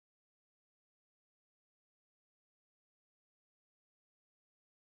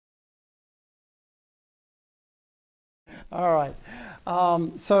All right.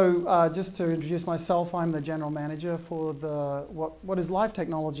 Just to introduce myself, I'm the general manager for the what is Life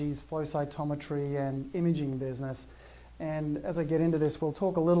Technologies flow cytometry and imaging business. And as I get into this, we'll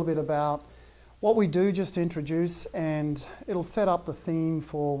talk a little bit about what we do, just to introduce, and it'll set up the theme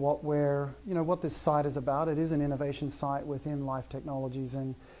for what this site is about. It is an innovation site within Life Technologies,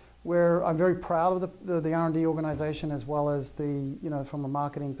 and I'm very proud of the R&D organization, as well as from a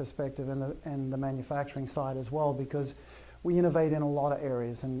marketing perspective and the manufacturing side as well, because we innovate in a lot of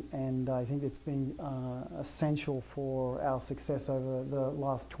areas, and I think it's been essential for our success over the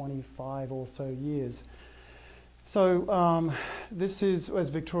last 25 or so years. So this is, as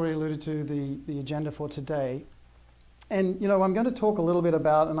Victoria alluded to, the agenda for today. And I'm going to talk a little bit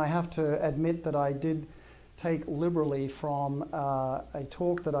about, and I have to admit that I did take liberally from a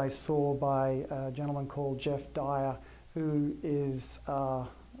talk that I saw by a gentleman called Jeff Dyer, who is,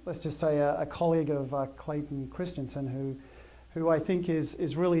 let's just say, a colleague of Clayton Christensen, who I think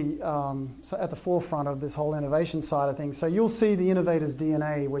is really at the forefront of this whole innovation side of things. So you'll see the innovator's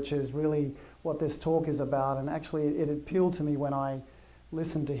DNA, which is really what this talk is about. And actually, it appealed to me when I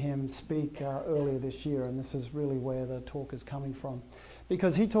listened to him speak earlier this year, and this is really where the talk is coming from.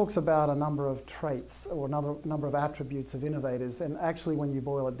 Because he talks about a number of traits or another number of attributes of innovators, and actually when you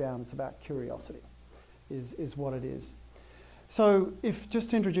boil it down, it's about curiosity, is what it is. So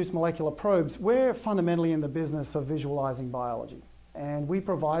just to introduce Molecular Probes, we're fundamentally in the business of visualizing biology, and we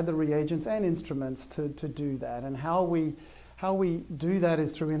provide the reagents and instruments to do that. And how we do that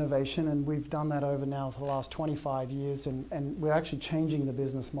is through innovation, and we've done that over now for the last 25 years, and we're actually changing the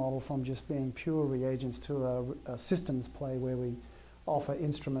business model from just being pure reagents to a systems play where we offer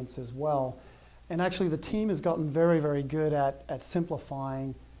instruments as well. And actually the team has gotten very, very good at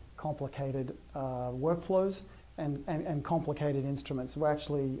simplifying complicated workflows and complicated instruments. We're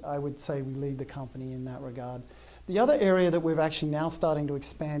actually, I would say, we lead the company in that regard. The other area that we're actually now starting to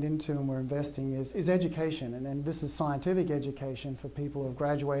expand into and we're investing is education. And then this is scientific education for people who have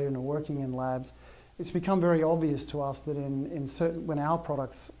graduated and are working in labs. It's become very obvious to us that when our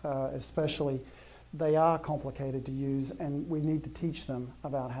products especially, they are complicated to use, and we need to teach them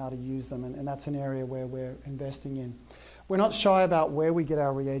about how to use them, and that's an area where we're investing in. We're not shy about where we get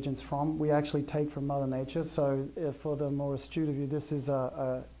our reagents from. We actually take from Mother Nature. So for the more astute of you, this is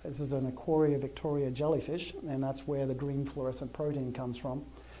an Aquaria Victoria jellyfish, and that's where the green fluorescent protein comes from.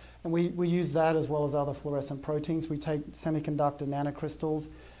 And we use that as well as other fluorescent proteins. We take semiconductor nanocrystals,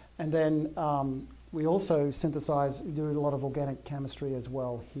 and then we also do a lot of organic chemistry as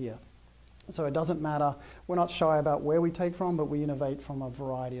well here. So it doesn't matter. We're not shy about where we take from, but we innovate from a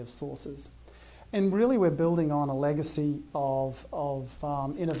variety of sources. And really, we're building on a legacy of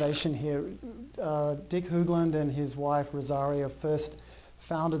innovation here. Dick Hoogland and his wife, Rosario, first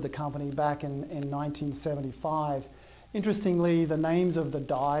founded the company back in 1975. Interestingly, the names of the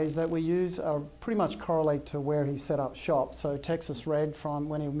dyes that we use are pretty much correlate to where he set up shop. So Texas Red from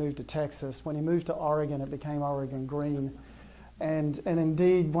when he moved to Texas. When he moved to Oregon, it became Oregon Green. And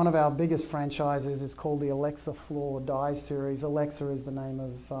indeed, one of our biggest franchises is called the Alexa Fluor dye series. Alexa is the name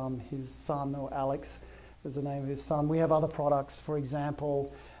of his son, or Alex is the name of his son. We have other products, for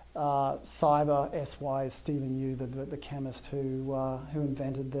example, Cyber SY is Stephen Yu, the chemist who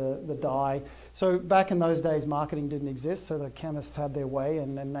invented the dye. So back in those days, marketing didn't exist, so the chemists had their way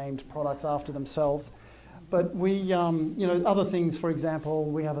and named products after themselves. But we, other things, for example,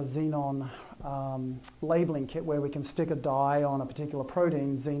 we have a xenon labeling kit where we can stick a dye on a particular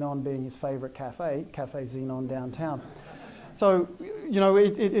protein, xenon being his favorite cafe Xenon downtown. So,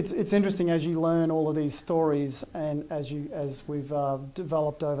 it's interesting as you learn all of these stories and as we've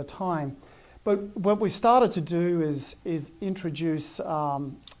developed over time. But what we started to do is introduce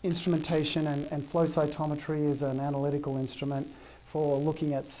instrumentation and flow cytometry as an analytical instrument for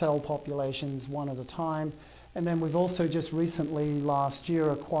looking at cell populations one at a time. And then we've also just recently, last year,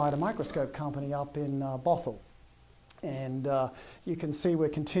 acquired a microscope company up in Bothell. And you can see we're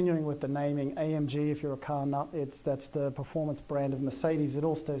continuing with the naming AMG. If you're a car nut, that's the performance brand of Mercedes. It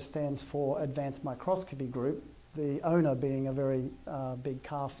also stands for Advanced Microscopy Group, the owner being a very big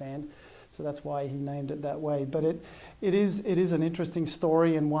car fan. So that's why he named it that way. But it is an interesting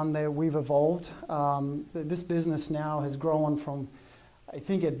story, and one that we've evolved. This business now has grown from, I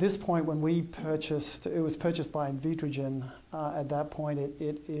think at this point when we purchased, it was purchased by Invitrogen. At that point,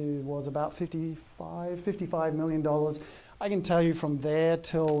 it was about $55 million. I can tell you from there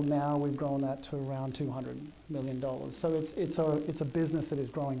till now, we've grown that to around $200 million. So it's a business that is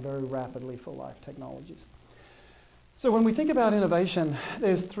growing very rapidly for Life Technologies. So when we think about innovation,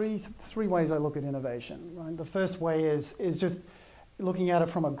 there's three ways I look at innovation. Right? The first way is just looking at it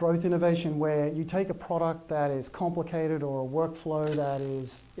from a growth innovation where you take a product that is complicated or a workflow that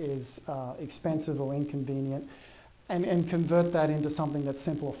is expensive or inconvenient and convert that into something that's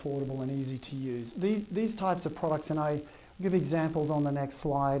simple, affordable, and easy to use. These types of products, and I give examples on the next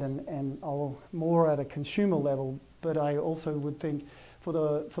slide, and I'll more at a consumer level, but I also would think for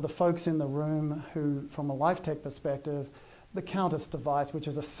the folks in the room who, from a LifeTech perspective, the Countess device, which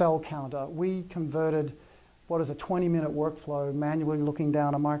is a cell counter, we converted what is a 20-minute workflow, manually looking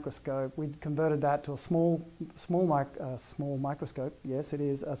down a microscope. We converted that to a small microscope. Yes, it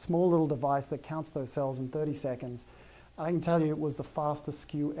is a small little device that counts those cells in 30 seconds. I can tell you it was the fastest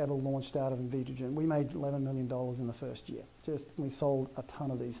SKU ever launched out of Invitrogen. We made $11 million in the first year. We sold a ton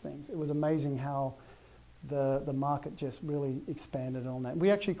of these things. It was amazing how the market just really expanded on that.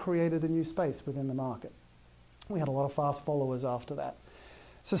 We actually created a new space within the market. We had a lot of fast followers after that.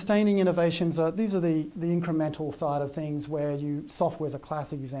 Sustaining innovations, these are the incremental side of things where software is a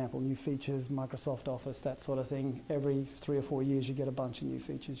classic example, new features, Microsoft Office, that sort of thing. Every 3 or 4 years you get a bunch of new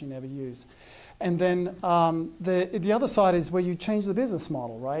features you never use. And then the other side is where you change the business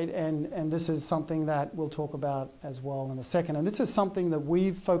model, right? And this is something that we'll talk about as well in a second. And this is something that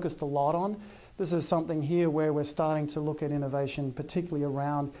we've focused a lot on. This is something here where we're starting to look at innovation, particularly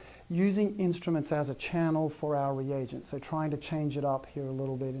around using instruments as a channel for our reagents. So trying to change it up here a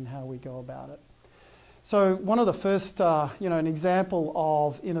little bit in how we go about it. So one of the first, an example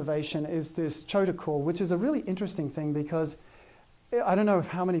of innovation is this Chotacore, which is a really interesting thing because I don't know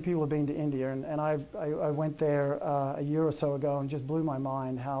how many people have been to India, and I went there a year or so ago and just blew my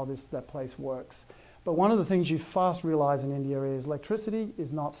mind how that place works. But one of the things you fast realize in India is electricity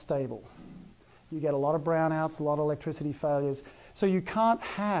is not stable. You get a lot of brownouts, a lot of electricity failures. So you can't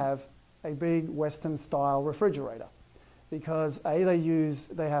have a big Western-style refrigerator because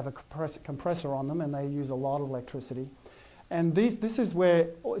they have a compressor on them and they use a lot of electricity. And this is where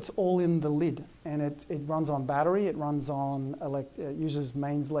it's all in the lid, and it runs on battery, it runs on, it uses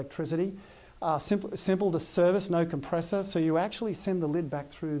mains electricity. Simple to service, no compressor, so you actually send the lid back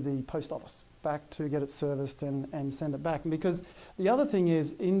through the post office, back to get it serviced and send it back. And because the other thing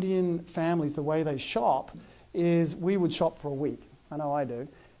is, Indian families, the way they shop is we would shop for a week. I know I do.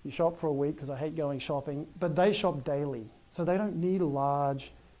 You shop for a week because I hate going shopping, but they shop daily. So they don't need a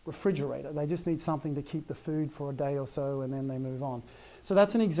large refrigerator. They just need something to keep the food for a day or so and then they move on. So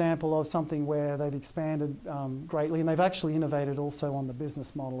that's an example of something where they've expanded greatly, and they've actually innovated also on the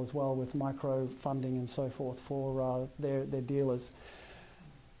business model as well with micro funding and so forth for their dealers.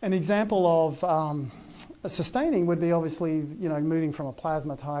 An example of sustaining would be obviously, moving from a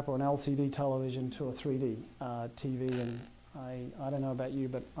plasma type or an LCD television to a 3D TV. And I don't know about you,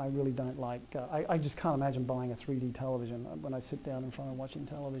 but I really don't like, I just can't imagine buying a 3D television when I sit down in front of watching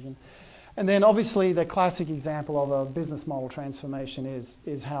television. And then obviously the classic example of a business model transformation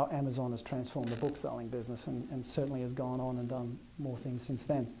is how Amazon has transformed the book selling business and certainly has gone on and done more things since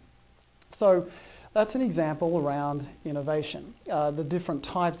then. So that's an example around innovation, the different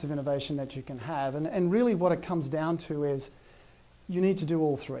types of innovation that you can have. And really what it comes down to is you need to do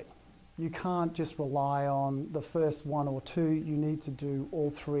all three. You can't just rely on the first one or two. You need to do all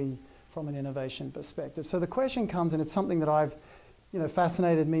three from an innovation perspective. So the question comes, and it's something that I've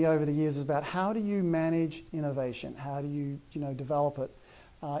fascinated me over the years, is about how do you manage innovation? How do you develop it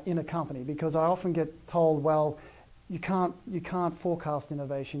in a company? Because I often get told, well, you can't forecast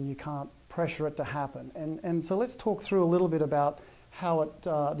innovation. You can't pressure it to happen. And so let's talk through a little bit about how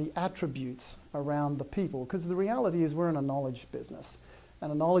the attributes around the people, because the reality is we're in a knowledge business.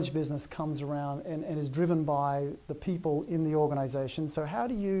 And a knowledge business comes around and is driven by the people in the organization. So how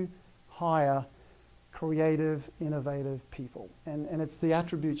do you hire creative, innovative people? And it's the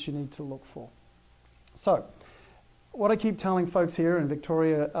attributes you need to look for. So what I keep telling folks here, and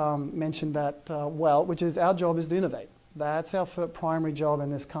Victoria mentioned that well, which is our job is to innovate. That's our primary job in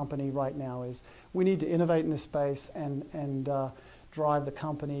this company right now, is we need to innovate in this space and drive the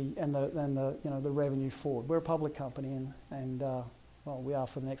company and the revenue forward. We're a public company, and well, we are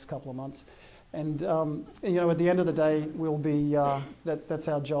for the next couple of months. And at the end of the day, we'll be, that's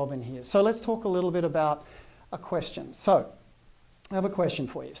our job in here. So let's talk a little bit about a question. So I have a question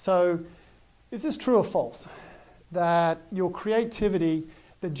for you. So is this true or false, that your creativity,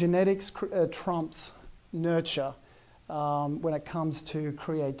 the genetics trumps nurture when it comes to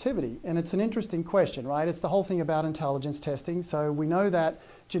creativity? And it's an interesting question, right? It's the whole thing about intelligence testing. So we know that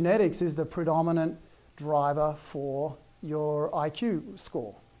genetics is the predominant driver for your IQ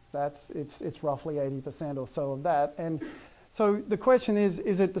score. It's roughly 80% or so of that. And so the question is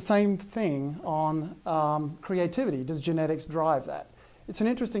it the same thing on creativity? Does genetics drive that? It's an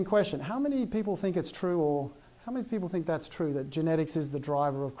interesting question. How many people think it's true, or How many people think that's true, that genetics is the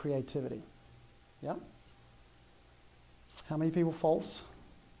driver of creativity? Yeah? How many people false?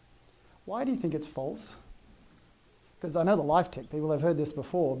 Why do you think it's false? Because I know the life tech people have heard this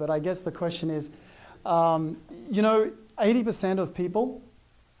before, but I guess the question is, 80% of people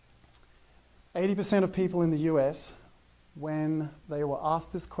in the US, when they were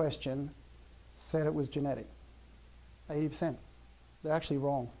asked this question, said it was genetic. 80%. They're actually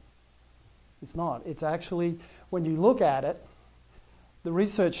wrong. It's not. It's actually, when you look at it, the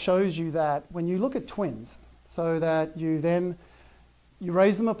research shows you that when you look at twins, so that you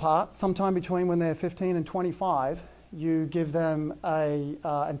raise them apart, sometime between when they're 15 and 25, you give them a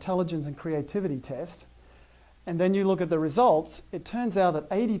intelligence and creativity test, and then you look at the results. It turns out that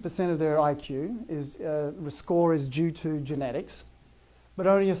 80% of their IQ score is due to genetics, but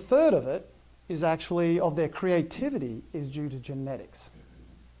only a third of it is actually, of their creativity, is due to genetics.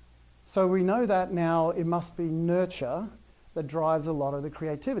 So we know that now it must be nurture that drives a lot of the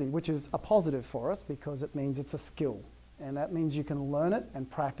creativity, which is a positive for us because it means it's a skill. And that means you can learn it and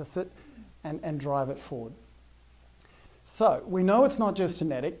practice it and drive it forward. So we know it's not just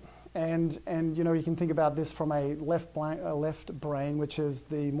genetic, and you can think about this from a left brain, which is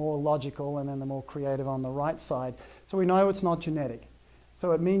the more logical, and then the more creative on the right side. So we know it's not genetic.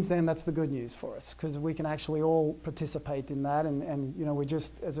 So it means then that's the good news for us, because we can actually all participate in that, and we're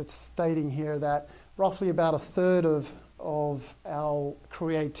just, as it's stating here, that roughly about a third of our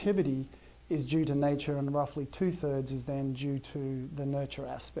creativity is due to nature, and roughly 2/3 is then due to the nurture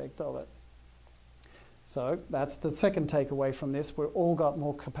aspect of it. So that's the second takeaway from this. We've all got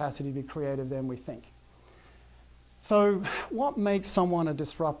more capacity to be creative than we think. So what makes someone a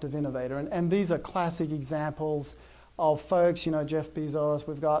disruptive innovator? And these are classic examples of folks, Jeff Bezos,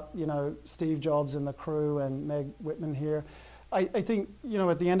 we've got, Steve Jobs and the crew, and Meg Whitman here. I think,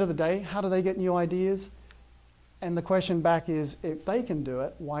 at the end of the day, how do they get new ideas? And the question back is, if they can do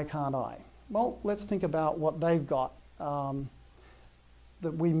it, why can't I? Well, let's think about what they've got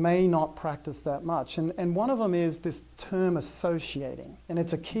that we may not practice that much. And one of them is this term associating. And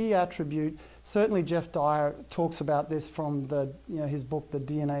it's a key attribute. Certainly Jeff Dyer talks about this from his book, The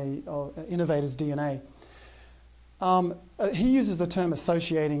DNA, Innovator's DNA. He uses the term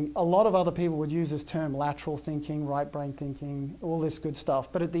associating. A lot of other people would use this term lateral thinking, right brain thinking, all this good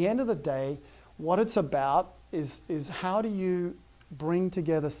stuff. But at the end of the day, what it's about is how do you bring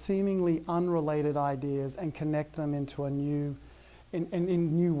together seemingly unrelated ideas and connect them into in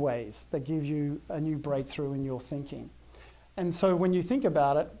new ways that give you a new breakthrough in your thinking. And so when you think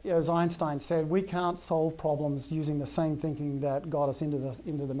about it, as Einstein said, we can't solve problems using the same thinking that got us into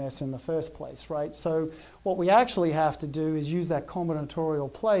the mess in the first place, right? So what we actually have to do is use that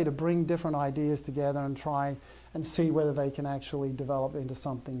combinatorial play to bring different ideas together and try and see whether they can actually develop into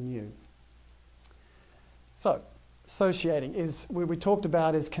something new. So associating is, we talked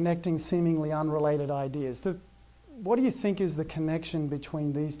about, is connecting seemingly unrelated ideas. What do you think is the connection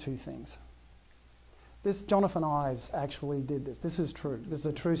between these two things? Jonathan Ives actually did this. This is true. This is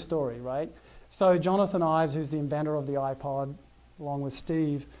a true story, right? So Jonathan Ives, who's the inventor of the iPod, along with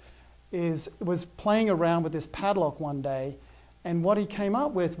Steve, was playing around with this padlock one day, and what he came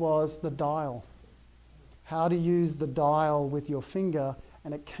up with was the dial. How to use the dial with your finger,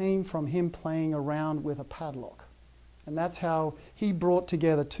 and it came from him playing around with a padlock. And that's how he brought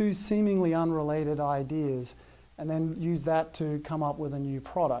together two seemingly unrelated ideas and then used that to come up with a new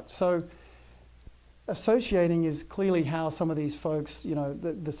product. So associating is clearly how some of these folks,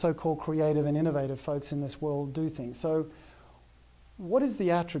 the so-called creative and innovative folks in this world do things. So what is the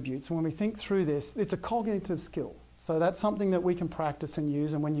attributes? When we think through this, it's a cognitive skill. So that's something that we can practice and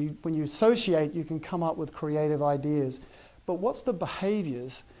use, and when you associate, you can come up with creative ideas. But what's the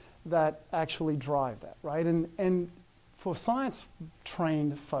behaviors that actually drive that, right? And for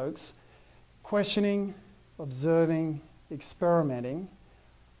science-trained folks, questioning, observing, experimenting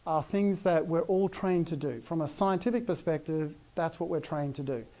are things that we're all trained to do. From a scientific perspective, that's what we're trained to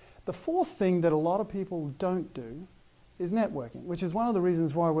do. The fourth thing that a lot of people don't do is networking, which is one of the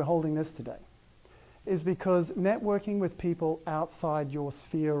reasons why we're holding this today, is because networking with people outside your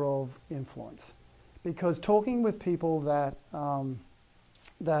sphere of influence. Because talking with people that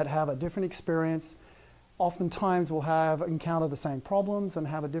have a different experience, oftentimes will encounter the same problems and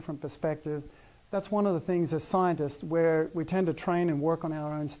have a different perspective. That's one of the things as scientists where we tend to train and work on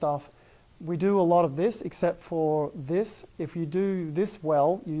our own stuff. We do a lot of this, except for this. If you do this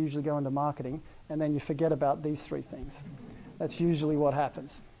well, you usually go into marketing, and then you forget about these three things. That's usually what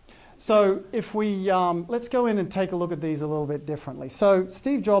happens. So if we, let's go in and take a look at these a little bit differently. So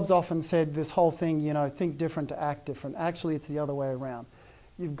Steve Jobs often said this whole thing, think different to act different. Actually, it's the other way around.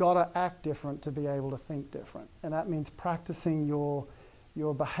 you've got to act different to be able to think different. And that means practicing your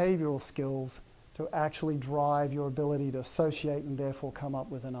behavioral skills to actually drive your ability to associate and therefore come up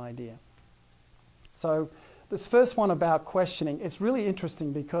with an idea. So this first one about questioning, it's really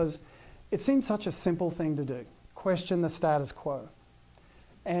interesting because it seems such a simple thing to do. Question the status quo.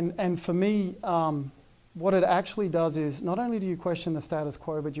 And for me, what it actually does is not only do you question the status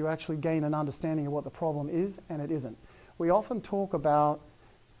quo, but you actually gain an understanding of what the problem is and it isn't. We often talk about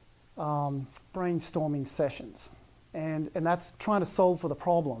brainstorming sessions, and that's trying to solve for the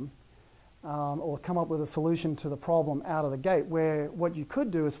problem or come up with a solution to the problem out of the gate, where what you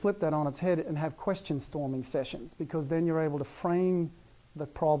could do is flip that on its head and have question storming sessions, because then you're able to frame the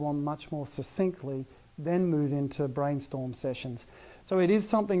problem much more succinctly, then move into brainstorm sessions. So it is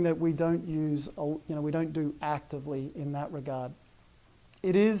something that we don't use, we don't do actively in that regard.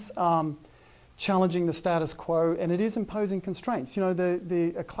 It is challenging the status quo, and it is imposing constraints.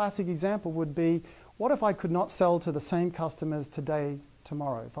 A classic example would be, what if I could not sell to the same customers today,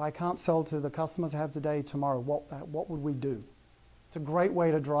 tomorrow? If I can't sell to the customers I have today, tomorrow, what would we do? It's a great way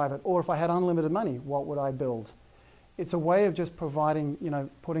to drive it. Or if I had unlimited money, what would I build? It's a way of just providing,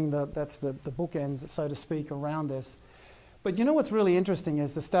 putting that's the bookends, so to speak, around this. But what's really interesting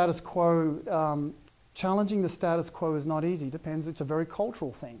is the status quo, challenging the status quo is not easy. Depends, it's a very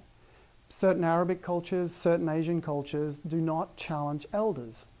cultural thing. Certain Arabic cultures, certain Asian cultures do not challenge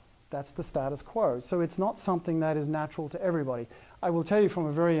elders. That's the status quo. So it's not something that is natural to everybody. I will tell you from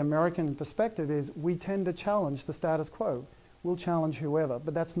a very American perspective is we tend to challenge the status quo. We'll challenge whoever,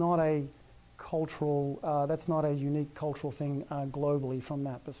 but that's not a cultural, that's not a unique cultural thing globally from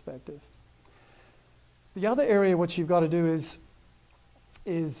that perspective. The other area which you've got to do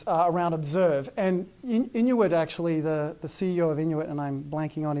is around observe. And Inuit, actually, the CEO of Inuit, and I'm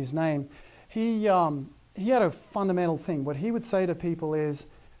blanking on his name, he had a fundamental thing. What he would say to people is,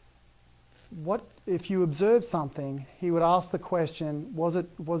 what if you observe something, he would ask the question,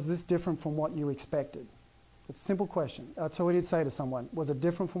 was this different from what you expected? It's a simple question. So what he'd say to someone, was it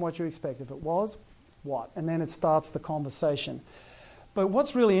different from what you expected? If it was, what? And then it starts the conversation. But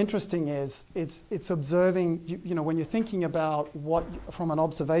what's really interesting is it's observing, when you're thinking about what, from an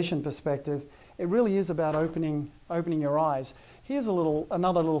observation perspective, it really is about opening your eyes. Here's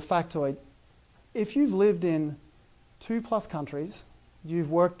another little factoid. If you've lived in 2+ countries,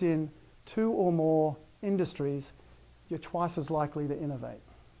 you've worked in 2 or more industries, you're twice as likely to innovate,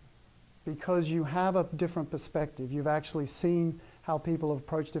 because you have a different perspective. You've actually seen how people have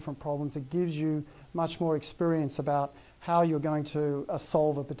approached different problems. It gives you much more experience about how you're going to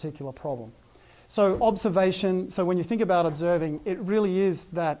solve a particular problem. So observation, so when you think about observing, it really is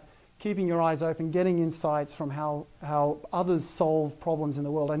that keeping your eyes open, getting insights from how others solve problems in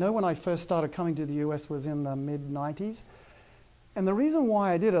the world. I know when I first started coming to the US was in the mid-90s. And the reason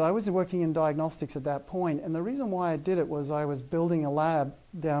why I did it, I was working in diagnostics at that point, and the reason why I did it was I was building a lab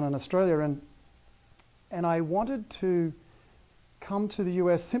down in Australia, and I wanted to come to the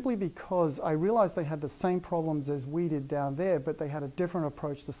US simply because I realized they had the same problems as we did down there, but they had a different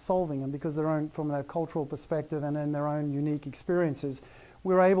approach to solving them because from their cultural perspective and in their own unique experiences,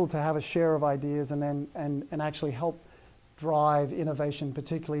 we were able to have a share of ideas and actually help drive innovation,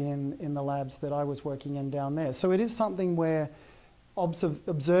 particularly in the labs that I was working in down there. So it is something where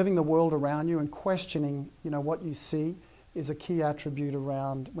observing the world around you and questioning, what you see is a key attribute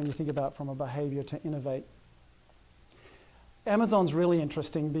around when you think about from a behavior to innovate. Amazon's really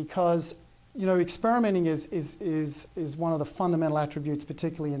interesting because, experimenting is one of the fundamental attributes,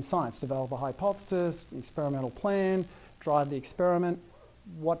 particularly in science. Develop a hypothesis, experimental plan, drive the experiment.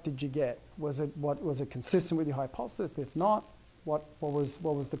 What did you get? Was it consistent with your hypothesis? If not, what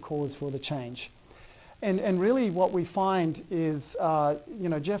was the cause for the change? And really what we find is,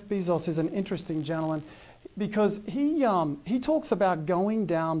 Jeff Bezos is an interesting gentleman because he talks about going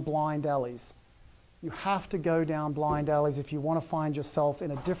down blind alleys. You have to go down blind alleys if you want to find yourself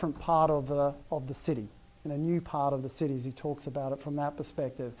in a different part of the city, in a new part of the city, as he talks about it from that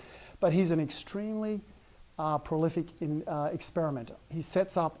perspective. But he's an extremely prolific experimenter. He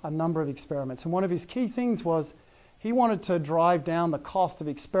sets up a number of experiments. And one of his key things was he wanted to drive down the cost of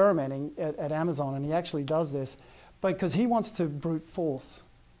experimenting at Amazon, and he actually does this, because he wants to brute force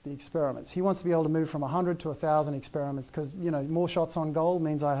the experiments. He wants to be able to move from 100 to 1,000 experiments because, more shots on goal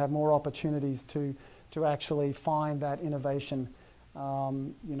means I have more opportunities to actually find that innovation,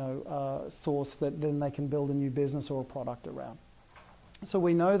 source that then they can build a new business or a product around. So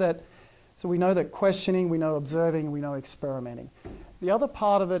we know that questioning, we know observing, we know experimenting. The other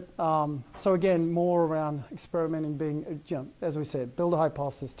part of it, so again, more around experimenting being, as we said, build a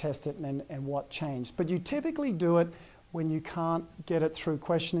hypothesis, test it, and what changed. But you typically do it when you can't get it through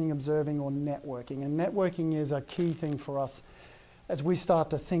questioning, observing, or networking. And networking is a key thing for us as we start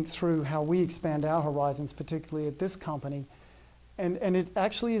to think through how we expand our horizons, particularly at this company. And it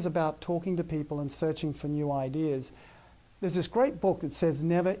actually is about talking to people and searching for new ideas. There's this great book that says,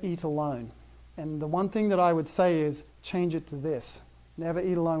 never eat alone. And the one thing that I would say is, change it to this. Never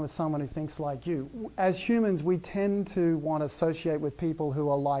eat alone with someone who thinks like you. As humans, we tend to want to associate with people who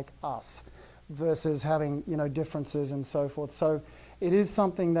are like us versus having, differences and so forth. So it is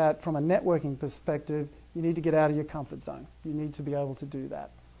something that, from a networking perspective, you need to get out of your comfort zone. You need to be able to do that.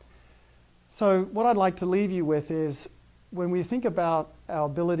 So what I'd like to leave you with is, when we think about our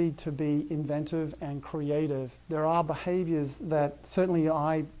ability to be inventive and creative, there are behaviors that certainly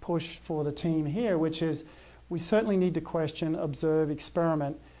I push for the team here, which is we certainly need to question, observe,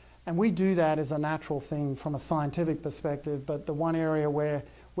 experiment, and we do that as a natural thing from a scientific perspective, but the one area where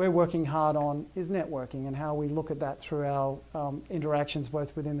we're working hard on is networking and how we look at that through our interactions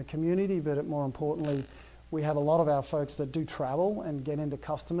both within the community, but more importantly, we have a lot of our folks that do travel and get into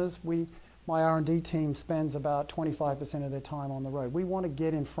customers. My R&D team spends about 25% of their time on the road. We want to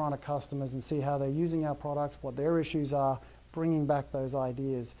get in front of customers and see how they're using our products, what their issues are, bringing back those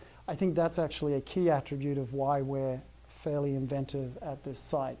ideas. I think that's actually a key attribute of why we're fairly inventive at this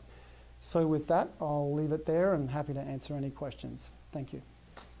site. So with that, I'll leave it there and happy to answer any questions. Thank you.